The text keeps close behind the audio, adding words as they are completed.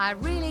I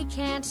really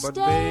can't But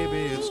stay.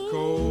 baby, it's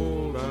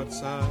cold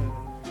outside.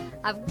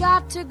 I've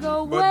got to go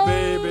away. But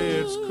baby,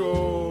 it's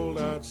cold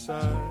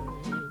outside.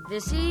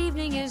 This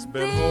evening has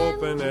Been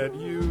hoping that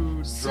you'd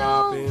drop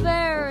so in.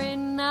 very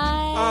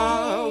nice.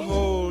 I'll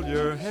hold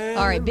your hand.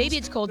 All right, Baby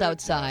It's Cold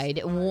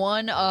Outside,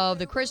 one of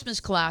the Christmas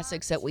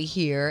classics that we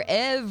hear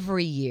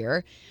every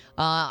year.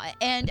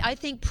 And I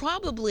think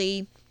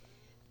probably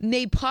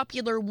made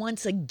popular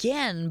once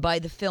again by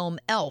the film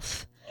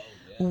Elf,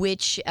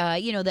 which,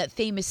 that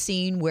famous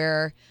scene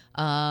where,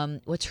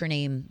 what's her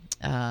name?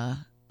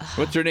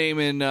 What's her name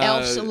in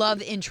Elf's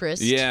love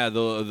interest. Yeah, the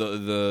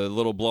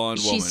little blonde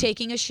woman. She's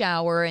taking a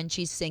shower and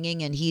she's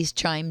singing and he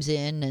chimes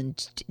in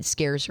and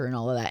scares her and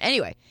all of that.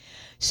 Anyway,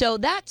 so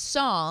that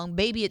song,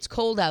 Baby It's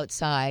Cold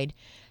Outside,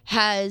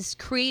 has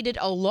created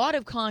a lot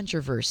of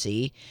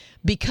controversy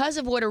because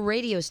of what a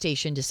radio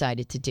station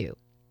decided to do.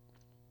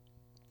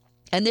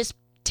 And this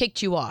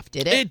ticked you off,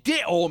 did it? It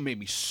did. Oh, it made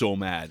me so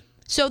mad.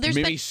 So There's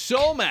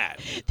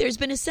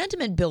been a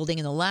sentiment building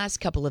in the last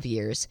couple of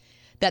years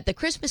that the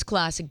Christmas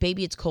classic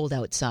Baby It's Cold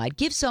Outside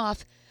gives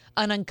off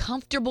an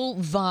uncomfortable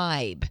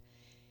vibe. It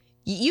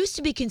used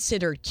to be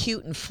considered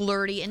cute and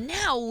flirty, and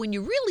now when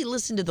you really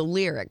listen to the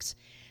lyrics,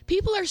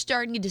 people are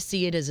starting to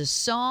see it as a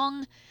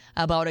song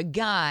about a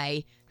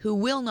guy who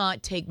will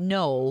not take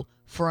no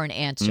for an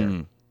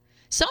answer.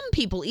 Some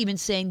people even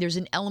saying there's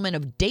an element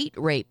of date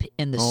rape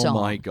in the song.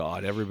 Oh, my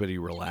God. Everybody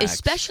relax.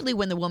 Especially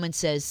when the woman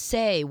says,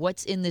 say,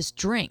 what's in this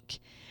drink?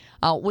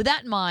 With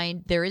that in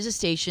mind, there is a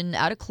station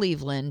out of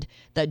Cleveland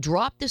that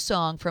dropped the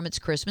song from its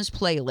Christmas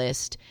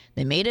playlist.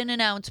 They made an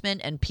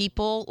announcement, and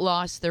people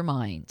lost their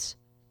minds.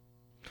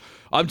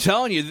 I'm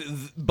telling you,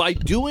 by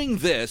doing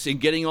this and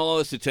getting all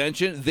this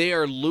attention, they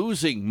are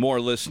losing more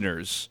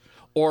listeners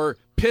or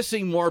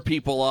pissing more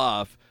people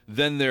off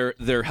than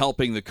they're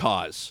helping the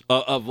cause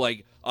of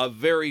like a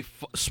very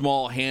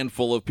small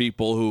handful of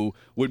people who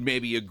would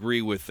maybe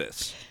agree with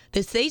this.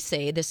 They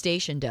say, the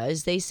station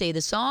does, they say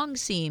the song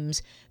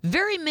seems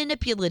very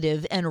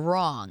manipulative and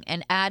wrong,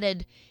 and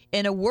added,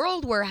 in a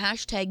world where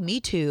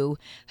 #MeToo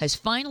has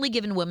finally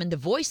given women the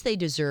voice they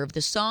deserve,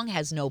 the song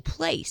has no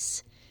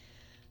place.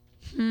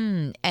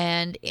 I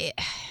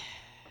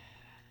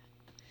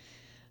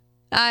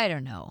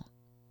don't know.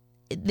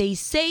 They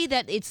say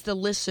that it's the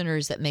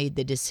listeners that made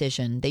the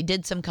decision. They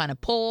did some kind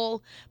of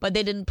poll, but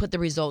they didn't put the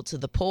results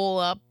of the poll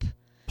up.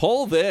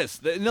 Poll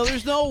this. No,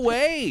 there's no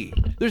way.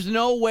 There's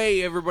no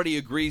way everybody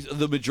agrees,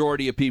 the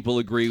majority of people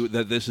agree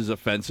that this is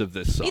offensive,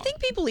 this song. Do you think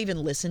people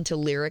even listen to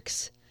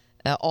lyrics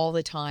all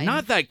the time?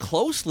 Not that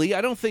closely.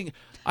 I don't think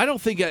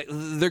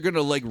they're going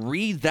to like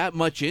read that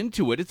much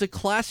into it. It's a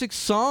classic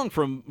song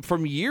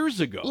from years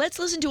ago. Let's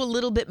listen to a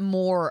little bit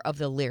more of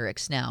the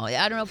lyrics now.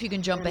 I don't know if you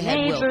can jump ahead,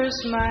 Will.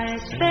 Neighbors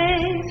might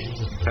think,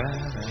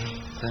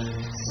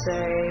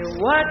 say,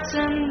 what's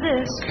in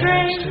this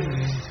drink?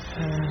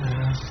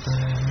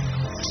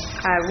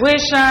 I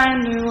wish I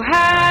knew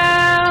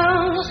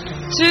how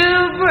to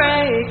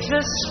break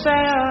the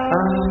spell.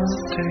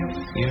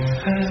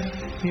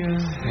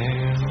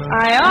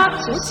 I ought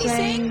to What's he say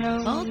saying?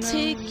 no. I'll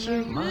take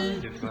your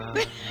hand.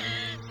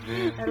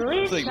 At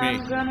least like I'm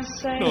me. gonna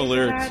say No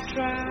lyrics. that I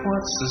tried.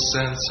 What's the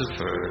sense of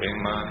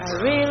hurting my I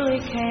pride? really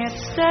can't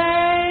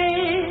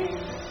stay.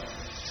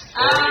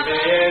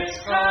 It's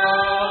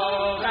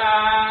cold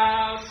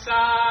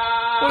outside.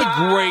 What a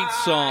great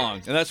song.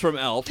 And that's from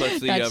Elf. That's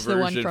the That's the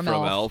one version from from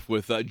Elf. Elf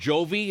with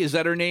Jovi. Is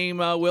that her name,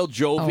 Will?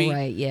 Jovi. Oh,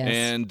 right, yes.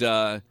 And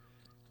a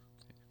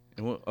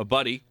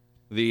buddy,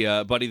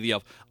 Buddy the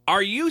Elf.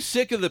 Are you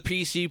sick of the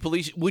PC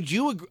police? Would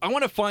you I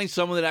want to find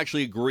someone that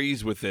actually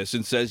agrees with this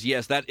and says,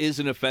 yes, that is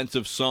an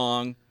offensive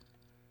song.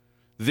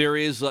 There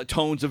is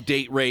tones of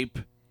date rape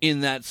in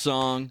that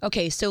song.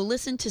 Okay, so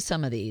listen to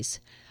some of these.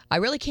 I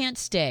really can't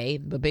stay,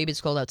 but baby,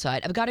 it's cold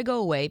outside. I've got to go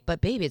away,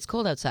 but baby, it's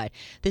cold outside.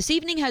 This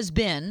evening has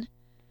been,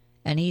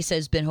 and he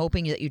says, been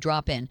hoping that you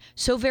drop in.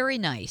 So very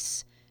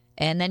nice.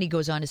 And then he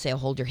goes on to say, I'll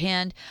hold your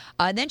hand.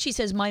 Then she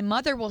says, my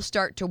mother will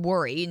start to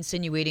worry,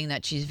 insinuating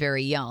that she's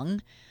very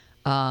young.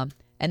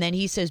 And then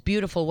he says,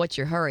 beautiful, what's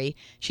your hurry?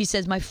 She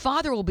says, my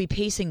father will be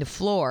pacing the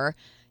floor.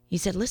 He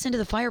said, listen to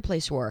the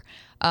fireplace roar.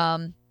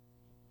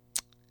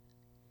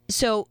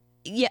 So,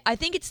 yeah, I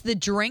think it's the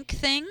drink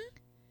thing.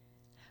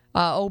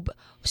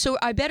 So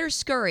I better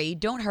scurry,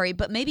 don't hurry,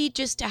 but maybe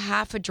just a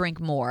half a drink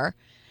more.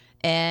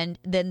 And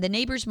then the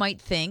neighbors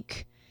might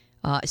think,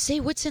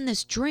 say, what's in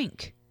this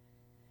drink?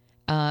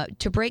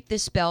 To break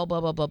this spell,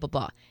 blah, blah, blah, blah,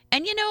 blah.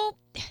 And,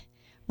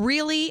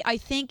 really, I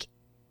think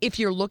if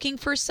you're looking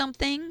for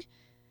something,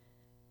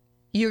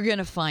 you're going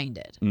to find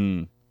it.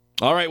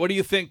 All right, what do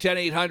you think,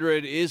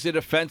 10800? Is it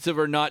offensive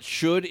or not?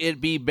 Should it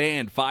be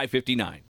banned? 559.